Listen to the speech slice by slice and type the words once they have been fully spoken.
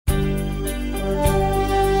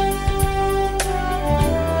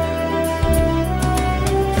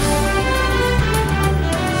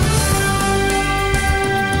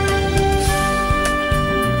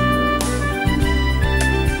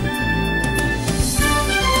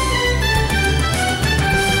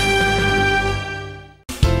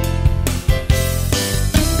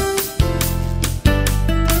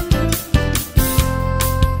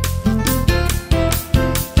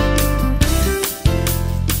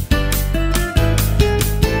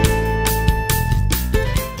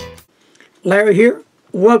Larry here.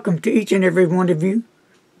 Welcome to each and every one of you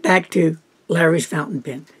back to Larry's Fountain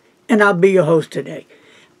Pen. And I'll be your host today.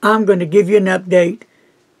 I'm going to give you an update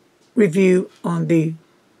review on the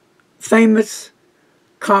famous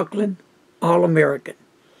Conklin All-American.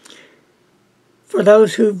 For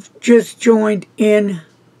those who've just joined in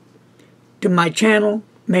to my channel,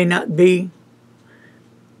 may not be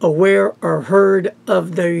aware or heard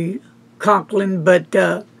of the Conklin,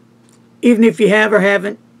 but even if you have or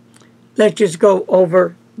haven't, let's just go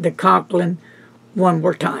over the Conklin one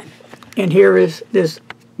more time. And here is this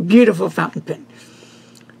beautiful fountain pen.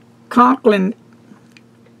 Conklin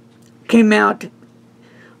came out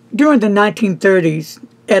during the 1930s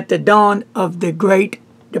at the dawn of the Great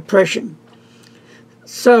Depression.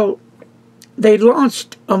 So they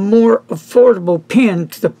launched a more affordable pen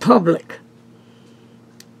to the public.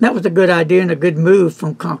 That was a good idea and a good move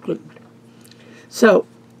from Conklin. So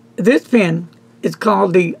this pen is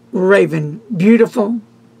called the Raven. Beautiful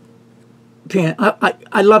pen.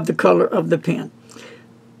 I love the color of the pen.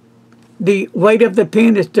 The weight of the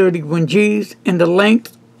pen is 31 G's, and the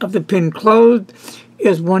length of the pen closed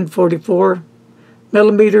is 144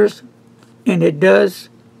 millimeters, and it does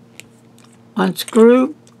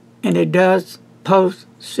unscrew, and it does post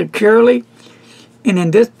securely. And in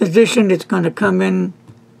this position, it's going to come in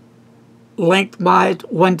lengthwise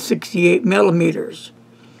 168 millimeters.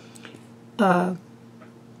 The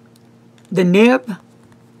nib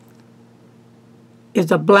is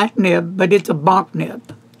a black nib, but it's a bonk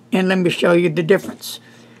nib. And let me show you the difference.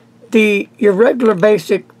 Your regular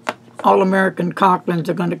basic All-American Conklins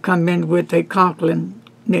are going to come in with a Conklin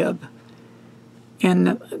nib.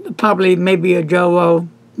 And probably maybe a Joe-O,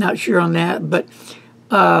 not sure on that. But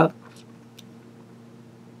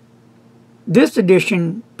this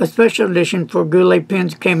edition, a special edition for Goulet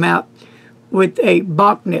pens, came out with a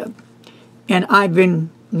bonk nib. And I've been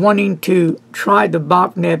wanting to try the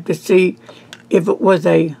bonk nib to see if it was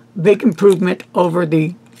a big improvement over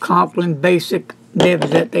the Conklin basic nibs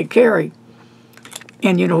that they carry.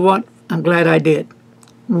 And you know what? I'm glad I did.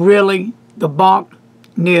 Really, the bonk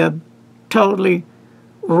nib totally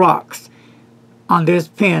rocks on this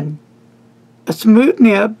pen. A smooth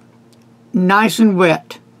nib, nice and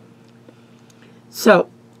wet. So,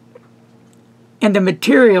 and the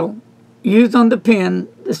material used on the pen,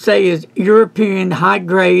 to say, is European high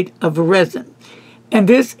grade of resin. And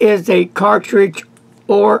this is a cartridge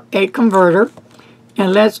or a converter.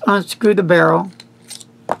 And let's unscrew the barrel.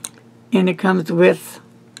 And it comes with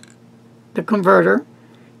the converter.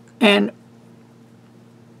 And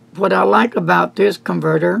what I like about this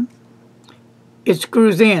converter, it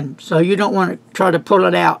screws in. So you don't want to try to pull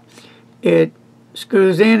it out. It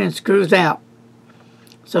screws in and screws out.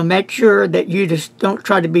 So make sure that you just don't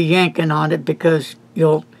try to be yanking on it, because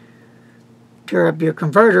you'll tear up your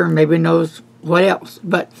converter and maybe knows what else.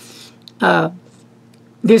 But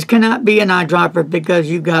this cannot be an eyedropper because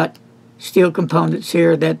you've got steel components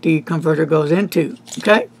here that the converter goes into.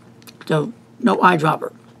 Okay? So no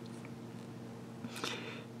eyedropper.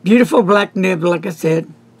 Beautiful black nib, like I said.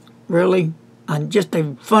 Really, just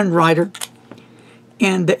a fun writer.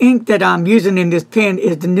 And the ink that I'm using in this pen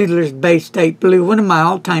is the Needler's Bay State Blue, one of my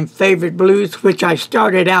all-time favorite blues, which I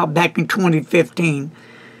started out back in 2015.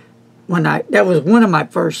 That was one of my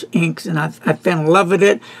first inks, and I fell in love with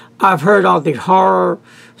it. I've heard all the horror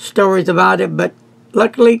stories about it, but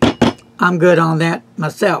luckily, I'm good on that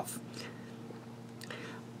myself.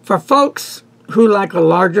 For folks who like a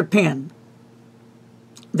larger pen,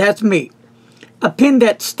 that's me. A pen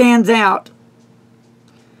that stands out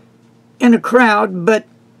in a crowd, but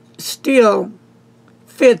still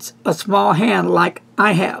fits a small hand like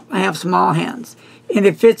I have. I have small hands, and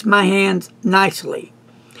it fits my hands nicely.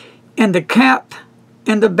 And the cap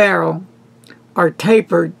and the barrel are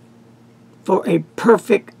tapered for a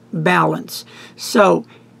perfect balance. So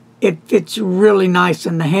it fits really nice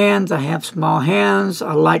in the hands. I have small hands.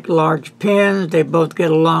 I like large pens. They both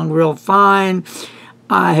get along real fine.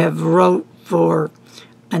 I have wrote for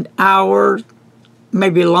an hour,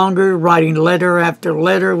 maybe longer, writing letter after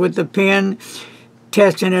letter with the pen,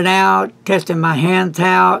 testing it out, testing my hands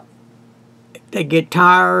out. They get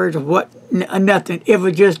tired or what? Nothing. It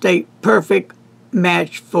was just a perfect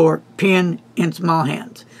match for pen in small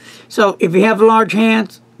hands. So if you have large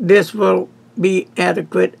hands, this will be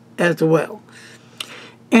adequate as well.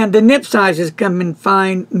 And the nib sizes come in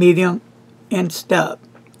fine, medium, and stub.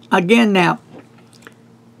 Again now,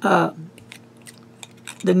 the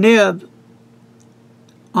nib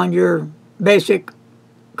on your basic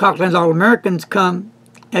Conklin's All-Americans come,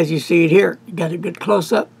 as you see it here. You got a good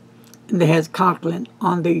close-up, and it has Conklin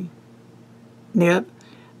on the nib.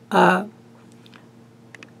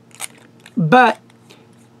 But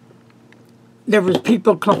there was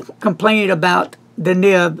people complaining about the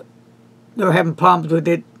nib. They were having problems with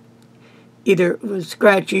it. Either it was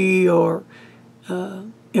scratchy or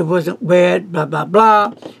it wasn't wet, blah, blah,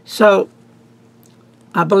 blah. So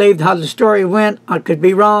I believed how the story went. I could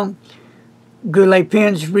be wrong. Goulet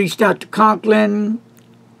Pens reached out to Conklin.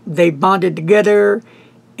 They bonded together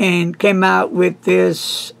and came out with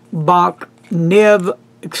this Bach nib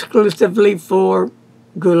exclusively for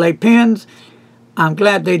Goulet Pens. I'm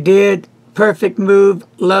glad they did. Perfect move.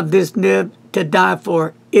 Love this nib to die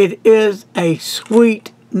for. It is a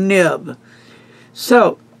sweet nib.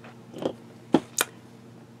 So,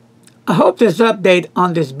 I hope this update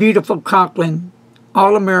on this beautiful Conklin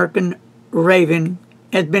All-American Raven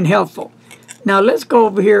has been helpful. Now let's go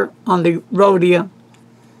over here on the Rhodia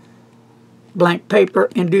blank paper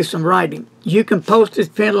and do some writing. You can post this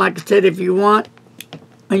pen, like I said, if you want,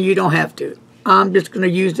 and you don't have to. I'm just going to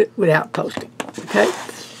use it without posting. Okay?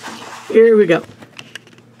 Here we go.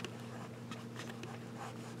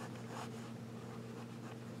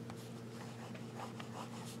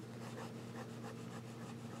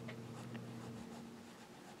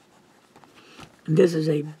 And this is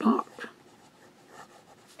a Bach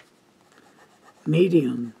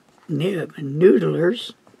medium nib and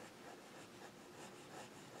noodlers.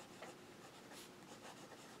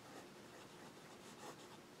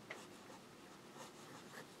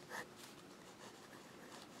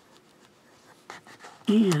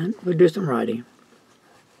 And we'll do some writing.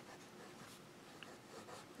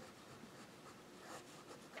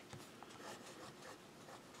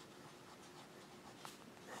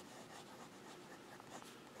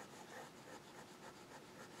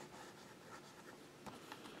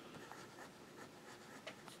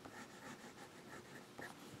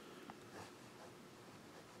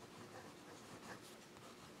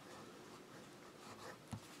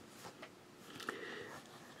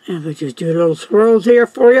 And we'll just do little swirls here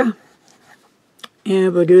for you.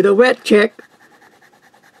 And we'll do the wet check.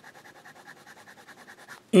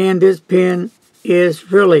 And this pen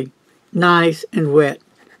is really nice and wet.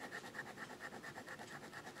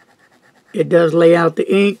 It does lay out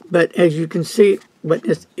the ink, but as you can see,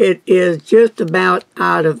 it is just about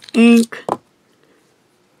out of ink.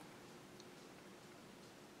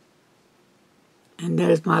 And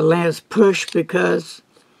there's my last push, because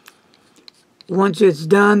once it's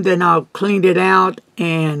done, then I'll clean it out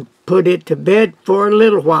and put it to bed for a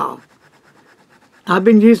little while. I've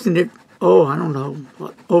been using it, I don't know,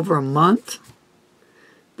 what, over a month.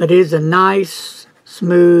 But it is a nice,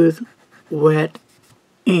 smooth, wet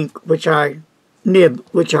ink, nib,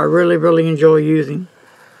 which I really, really enjoy using.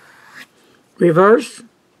 Reverse.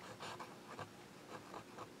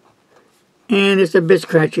 And it's a bit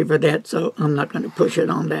scratchy for that, so I'm not going to push it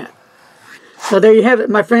on that. So there you have it,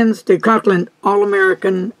 my friends, the Conklin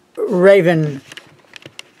All-American Raven.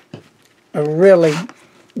 A really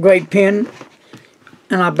great pen.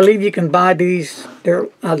 And I believe you can buy these, they're,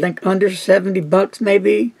 I think, under 70 bucks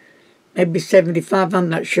maybe 75. I'm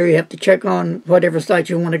not sure. You have to check on whatever site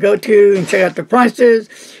you want to go to and check out the prices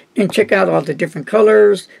and check out all the different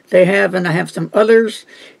colors they have. And I have some others.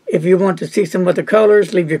 If you want to see some of the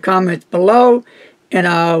colors, leave your comments below. And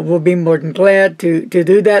I will be more than glad to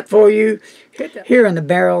do that for you. Here in the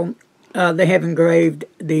barrel, they have engraved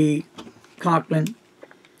the Conklin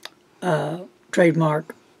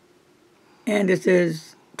trademark. And this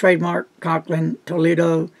is trademark Conklin,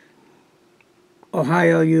 Toledo,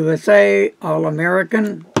 Ohio, USA,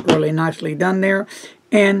 All-American. Really nicely done there.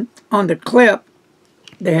 And on the clip,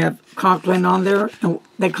 they have Conklin on there. And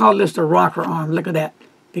they call this the rocker arm. Look at that.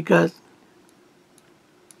 Because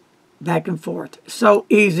back and forth. So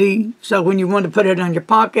easy. So when you want to put it on your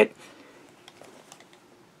pocket,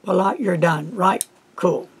 voila, you're done. Right?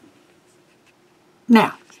 Cool.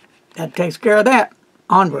 Now, that takes care of that.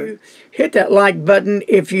 Onward. Hit that like button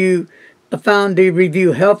if you found the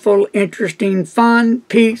review helpful, interesting, fun,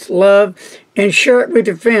 peace, love, and share it with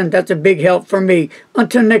your friends. That's a big help for me.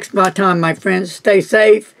 Until next time, my friends, stay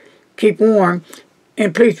safe, keep warm,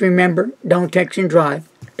 and please remember, don't text and drive.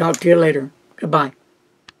 Talk to you later. Goodbye.